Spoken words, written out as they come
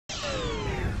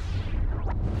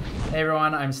Hey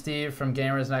everyone, I'm Steve from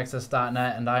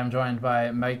gamersnexus.net, and I'm joined by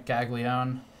Mike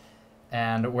Gaglione,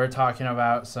 and we're talking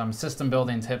about some system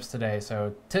building tips today.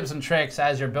 So tips and tricks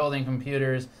as you're building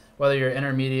computers, whether you're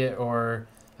intermediate or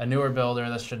a newer builder.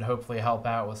 This should hopefully help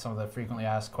out with some of the frequently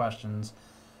asked questions.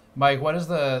 Mike, what is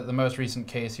the most recent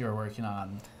case you were working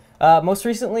on? Most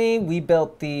recently, we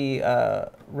built the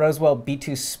Roswell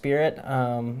B2 Spirit.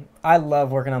 I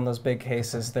love working on those big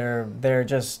cases. They're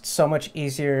just so much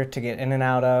easier to get in and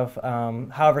out of.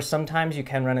 However, sometimes you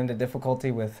can run into difficulty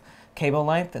with cable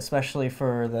length, especially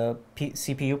for the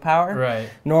CPU power. Right.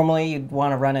 Normally, you'd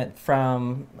want to run it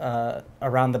from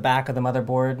around the back of the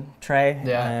motherboard tray,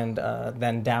 Yeah. and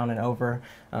then down and over.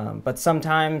 But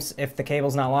sometimes, if the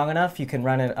cable's not long enough, you can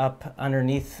run it up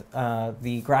underneath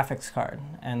the graphics card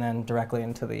and then directly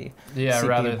into the CPU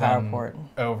rather power than port.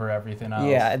 over everything else.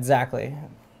 Yeah, exactly.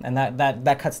 And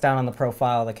that cuts down on the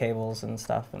profile of the cables and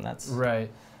stuff, and that's right.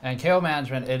 And cable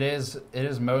management, it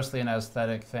is mostly an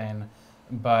aesthetic thing,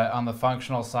 but on the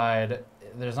functional side,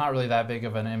 there's not really that big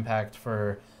of an impact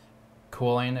for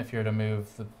cooling. If you're to move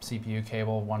the CPU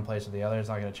cable one place or the other, it's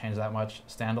not going to change that much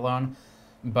standalone,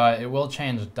 but it will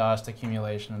change dust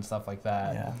accumulation and stuff like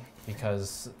that. Yeah.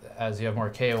 Because as you have more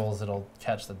cables, it'll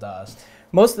catch the dust.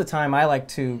 Most of the time, I like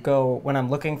to go, when I'm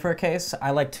looking for a case,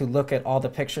 I like to look at all the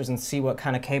pictures and see what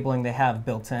kind of cabling they have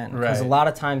built in. Because a lot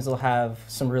of times they'll have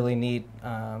some really neat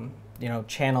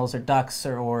channels or ducts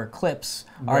or clips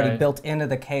already built into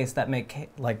the case that make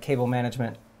like cable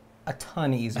management a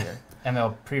ton easier. And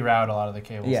they'll pre-route a lot of the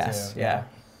cables too. Yeah.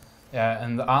 Yeah,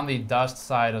 and on the dust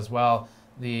side as well,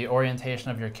 the orientation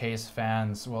of your case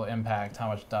fans will impact how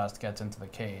much dust gets into the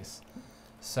case.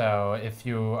 So if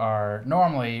you are,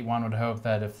 normally one would hope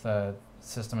that if the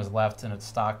system is left in its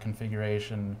stock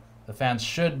configuration, the fans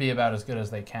should be about as good as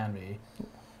they can be.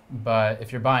 But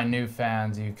if you're buying new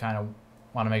fans, you kind of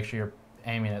want to make sure you're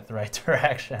aiming it the right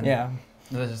direction. Yeah.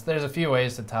 There's a few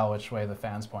ways to tell which way the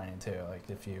fan's pointing to. Like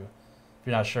if you're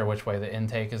not sure which way the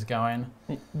intake is going.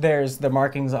 There's the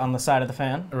markings on the side of the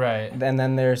fan. Right. And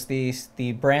then there's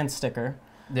the brand sticker,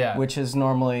 which is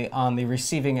normally on the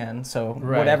receiving end. So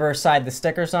whatever side the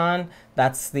sticker's on,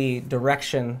 that's the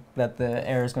direction that the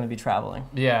air is going to be traveling.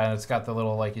 Yeah, and it's got the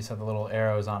little, like you said, the little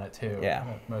arrows on it too. Yeah.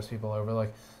 That most people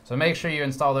overlook. So make sure you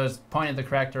install those pointing the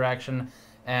correct direction.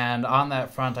 And on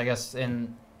that front, I guess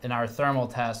in our thermal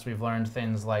test, we've learned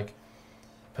things like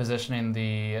positioning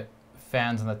the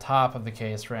fans in the top of the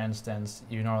case, for instance.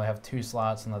 You normally have 2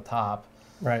 slots in the top.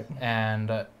 Right.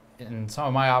 And in some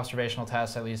of my observational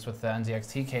tests, at least with the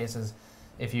NZXT cases,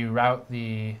 if you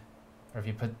if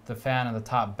you put the fan in the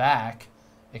top back,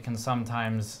 it can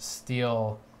sometimes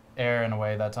steal air in a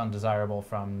way that's undesirable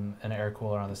from an air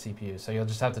cooler on the CPU. So you'll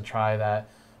just have to try that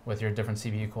with your different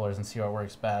CPU coolers and see what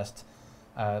works best.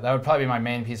 That would probably be my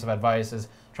main piece of advice, is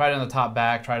try it in the top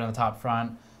back, try it in the top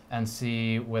front, and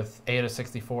see with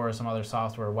AIDA64 or some other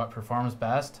software what performs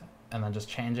best, and then just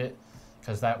change it,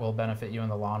 because that will benefit you in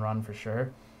the long run for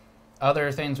sure.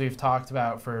 Other things we've talked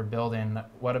about for building,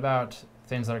 what about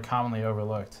things that are commonly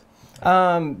overlooked?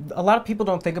 A lot of people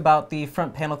don't think about the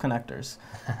front panel connectors,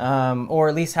 or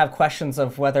at least have questions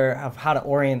of how to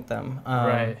orient them.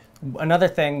 Right. Another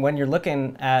thing, when you're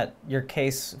looking at your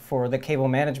case for the cable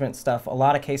management stuff, a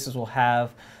lot of cases will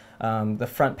have the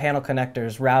front panel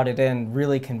connectors routed in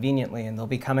really conveniently, and they'll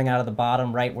be coming out of the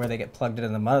bottom right where they get plugged into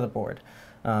the motherboard.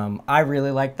 I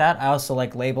really like that. I also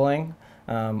like labeling.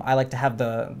 I like to have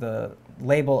the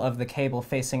label of the cable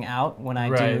facing out when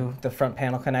I do the front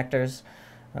panel connectors.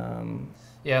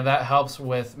 Yeah, that helps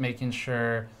with making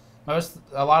sure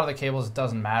a lot of the cables, it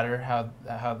doesn't matter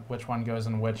which one goes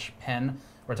in which pin.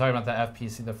 We're talking about the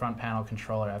FPC, the front panel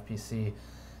controller FPC,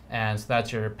 and so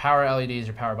that's your power LEDs,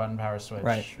 your power button, power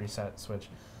switch, reset switch,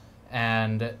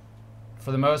 and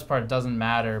for the most part it doesn't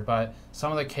matter. But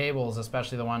some of the cables,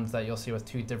 especially the ones that you'll see with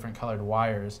 2 different colored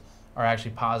wires, are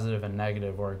actually positive and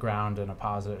negative, or ground and a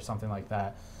positive, something like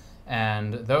that.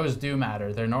 And those do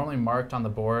matter. They're normally marked on the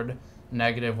board.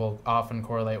 Negative will often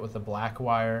correlate with the black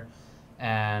wire.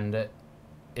 And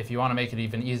if you want to make it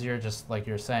even easier, just like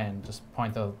you're saying, just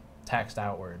point the text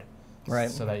outward,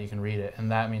 so that you can read it.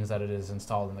 And that means that it is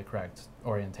installed in the correct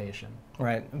orientation.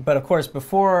 Right. But of course,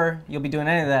 before you'll be doing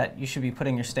any of that, you should be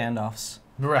putting your standoffs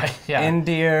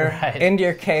into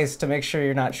your case to make sure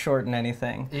you're not shorting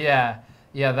anything. Yeah,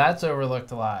 that's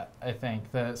overlooked a lot, I think.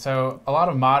 So a lot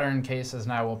of modern cases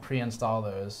now will pre-install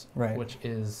those, which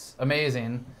is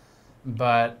amazing.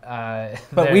 But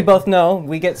we both know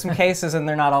we get some cases and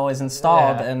they're not always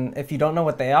installed, and if you don't know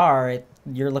what they are,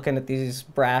 you're looking at these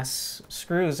brass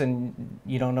screws and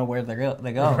you don't know where they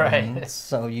go. Right. And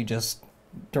so you just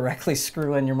directly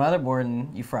screw in your motherboard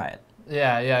and you fry it.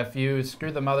 Yeah. If you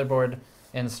screw the motherboard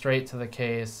in straight to the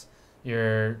case,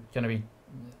 you're going to be,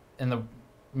 in the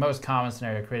most common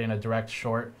scenario, creating a direct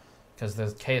short, because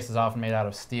the case is often made out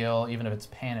of steel. Even if it's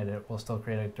painted, it will still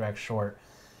create a direct short.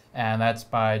 And that's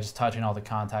by just touching all the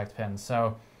contact pins.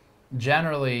 So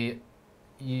generally,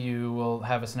 you will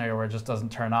have a scenario where it just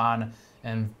doesn't turn on.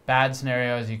 In bad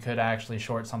scenarios, you could actually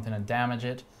short something and damage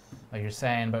it, like you're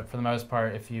saying. But for the most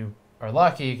part, if you are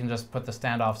lucky, you can just put the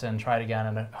standoffs in, try it again,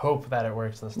 and hope that it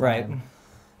works this time. Right.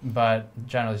 But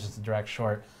generally, it's just a direct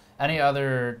short. Any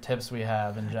other tips we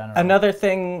have in general? Another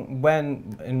thing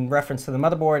in reference to the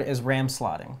motherboard is RAM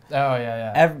slotting. Oh,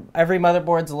 yeah. Every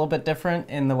motherboard's a little bit different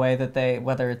in the way that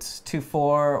whether it's 2.4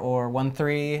 or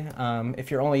 1.3. If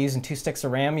you're only using 2 sticks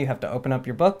of RAM, you have to open up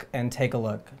your book and take a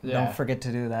look. Yeah. Don't forget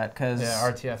to do that, because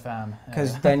RTFM.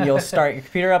 Because then you'll start your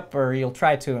computer up, or you'll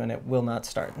try to, and it will not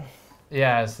start.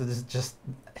 Yeah, so it's just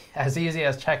as easy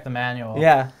as check the manual.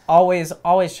 Yeah, always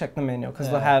check the manual, because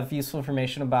they'll have useful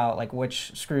information about like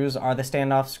which screws are the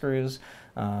standoff screws,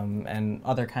 and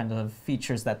other kind of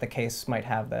features that the case might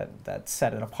have that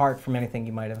set it apart from anything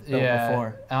you might have built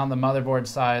before. On the motherboard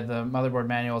side, the motherboard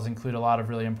manuals include a lot of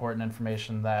really important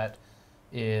information that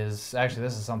is, actually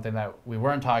this is something that we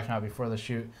weren't talking about before the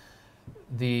shoot.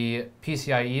 The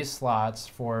PCIe slots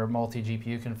for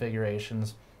multi-GPU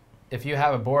configurations. If you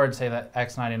have a board, say that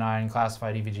X99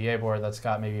 classified EVGA board that's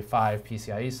got maybe 5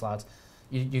 PCIe slots,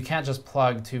 you can't just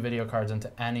plug 2 video cards into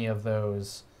any of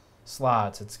those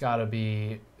slots. It's got to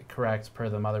be correct per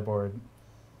the motherboard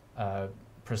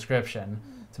prescription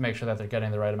to make sure that they're getting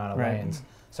the right amount of lanes.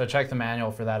 So check the manual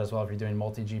for that as well. If you're doing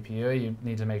multi-GPU, you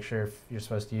need to make sure if you're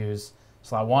supposed to use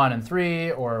slot 1 and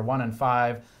 3 or 1 and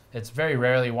 5. It's very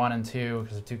rarely 1 and 2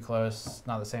 because they're too close,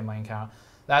 not the same lane count.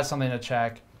 That's something to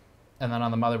check. And then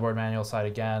on the motherboard manual side,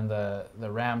 again, the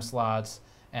RAM slots,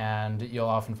 and you'll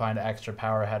often find extra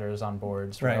power headers on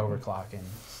boards for overclocking.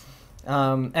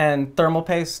 And thermal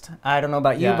paste, I don't know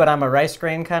about you, but I'm a rice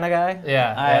grain kind of guy.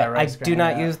 I do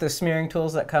not use the smearing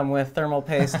tools that come with thermal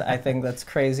paste. I think that's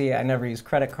crazy. I never use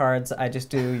credit cards. I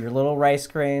just do your little rice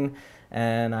grain,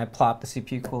 and I plop the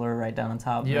CPU cooler right down on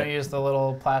top. You don't use the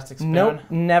little plastic spoon? Nope,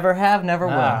 never have, never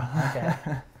will.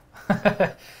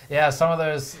 Okay. Yeah, some of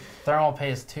those thermal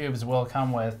paste tubes will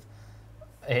come with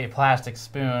a plastic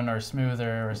spoon or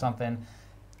smoother or something.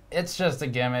 It's just a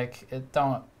gimmick.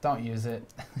 Don't use it.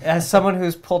 As someone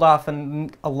who's pulled off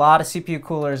a lot of CPU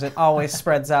coolers, it always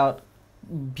spreads out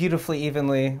beautifully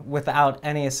evenly without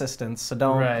any assistance. So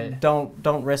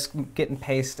don't risk getting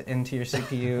paste into your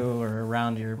CPU or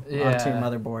around your onto your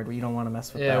motherboard. You don't want to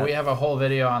mess with that. Yeah, we have a whole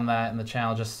video on that in the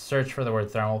channel. Just search for the word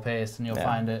thermal paste and you'll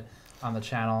find it on the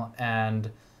channel.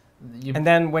 And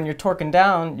then when you're torquing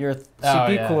down your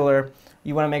CPU cooler,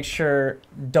 you want to make sure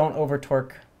don't over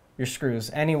torque your screws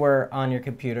anywhere on your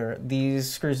computer.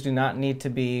 These screws do not need to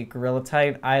be gorilla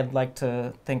tight. I'd like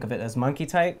to think of it as monkey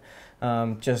tight.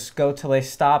 Just go till they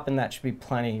stop, and that should be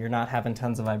plenty. You're not having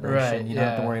tons of vibration. You don't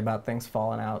have to worry about things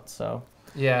falling out. So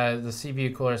yeah, the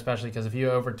CPU cooler especially, because if you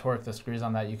over torque the screws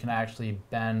on that, you can actually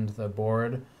bend the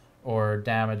board or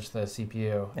damage the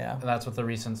CPU. Yeah, and that's what the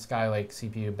recent Skylake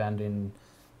CPU bending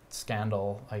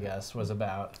scandal, I guess, was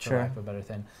about, for lack of a better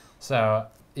thing. So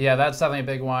yeah, that's definitely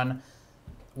a big one.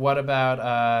 What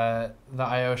about the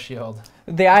I/O shield?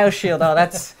 The I/O shield, oh,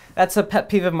 that's a pet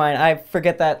peeve of mine. I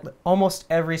forget that almost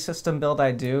every system build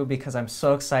I do because I'm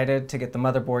so excited to get the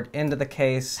motherboard into the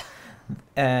case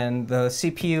and the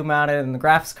CPU mounted and the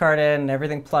graphics card in and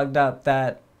everything plugged up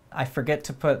that I forget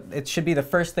to put, it should be the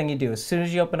first thing you do. As soon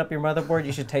as you open up your motherboard,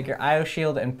 you should take your I/O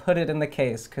shield and put it in the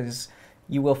case because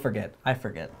you will forget. I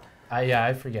forget. Yeah,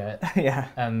 I forget. Yeah.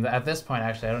 And at this point,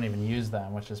 actually, I don't even use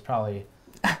them, which is probably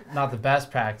not the best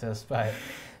practice, but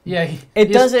yeah.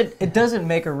 It doesn't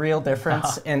make a real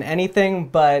difference in anything,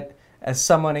 but as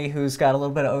somebody who's got a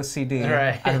little bit of OCD,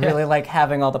 I really like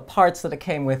having all the parts that it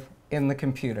came with in the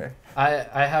computer.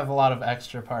 I have a lot of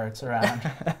extra parts around.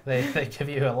 They give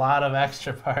you a lot of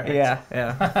extra parts.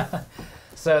 Yeah.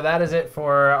 So that is it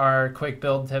for our quick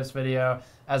build tips video.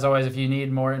 As always, if you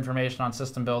need more information on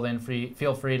system building,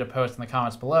 feel free to post in the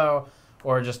comments below,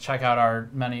 or just check out our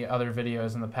many other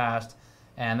videos in the past.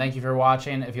 And thank you for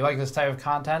watching. If you like this type of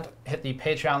content, hit the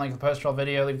Patreon link in the post roll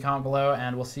video, leave a comment below,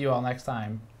 and we'll see you all next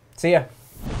time. See ya.